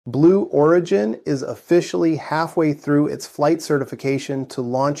Blue Origin is officially halfway through its flight certification to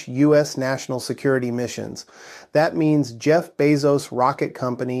launch U.S. national security missions. That means Jeff Bezos' rocket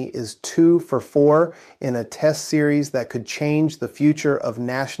company is 2 for 4 in a test series that could change the future of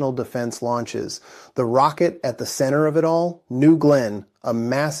national defense launches. The rocket at the center of it all, New Glenn, a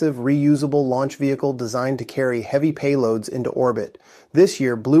massive reusable launch vehicle designed to carry heavy payloads into orbit. This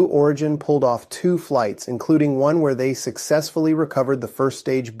year, Blue Origin pulled off 2 flights, including one where they successfully recovered the first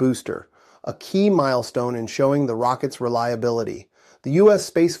stage booster, a key milestone in showing the rocket's reliability. The U.S.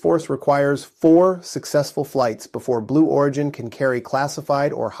 Space Force requires 4 successful flights before Blue Origin can carry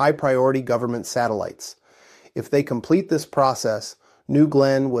classified or high-priority government satellites. If they complete this process, New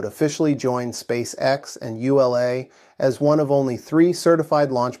Glenn would officially join SpaceX and ULA as one of only 3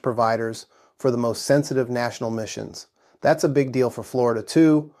 certified launch providers for the most sensitive national missions. That's a big deal for Florida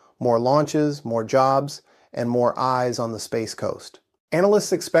too. More launches, more jobs, and more eyes on the Space Coast.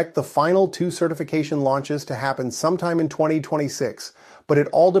 Analysts expect the final 2 certification launches to happen sometime in 2026, but it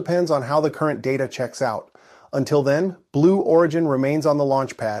all depends on how the current data checks out. Until then, Blue Origin remains on the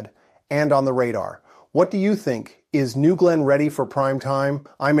launch pad and on the radar. What do you think? Is New Glenn ready for prime time?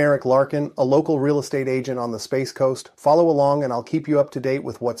 I'm Eric Larkin, a local real estate agent on the Space Coast. Follow along and I'll keep you up to date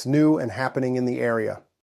with what's new and happening in the area.